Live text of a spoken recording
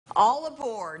All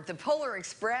aboard. The Polar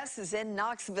Express is in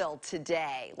Knoxville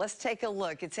today. Let's take a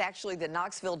look. It's actually the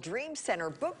Knoxville Dream Center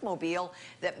bookmobile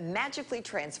that magically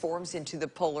transforms into the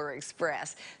Polar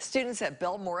Express. Students at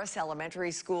Bell Morris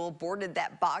Elementary School boarded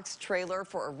that box trailer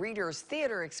for a reader's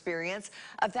theater experience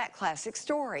of that classic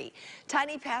story.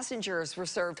 Tiny passengers were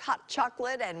served hot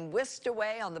chocolate and whisked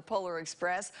away on the Polar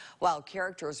Express while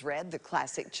characters read the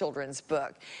classic children's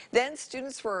book. Then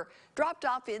students were dropped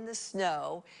off in the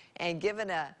snow and given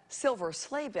a silver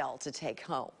sleigh bell to take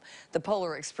home. The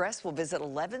Polar Express will visit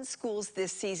 11 schools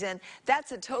this season.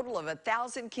 That's a total of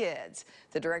 1,000 kids.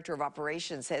 The director of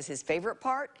operations says his favorite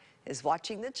part is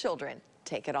watching the children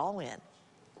take it all in.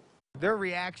 Their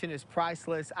reaction is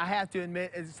priceless. I have to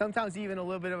admit, it's sometimes even a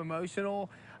little bit of emotional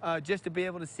just to be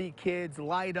able to see kids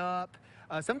light up.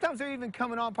 Sometimes they're even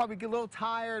coming on, probably get a little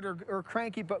tired or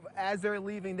cranky, but as they're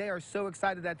leaving, they are so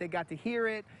excited that they got to hear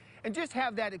it and just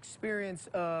have that experience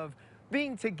of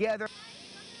being together.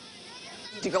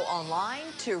 To go online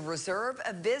to reserve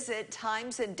a visit,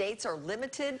 times and dates are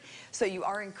limited, so you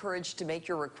are encouraged to make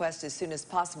your request as soon as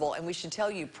possible. And we should tell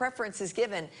you, preference is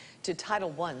given to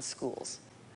Title I schools.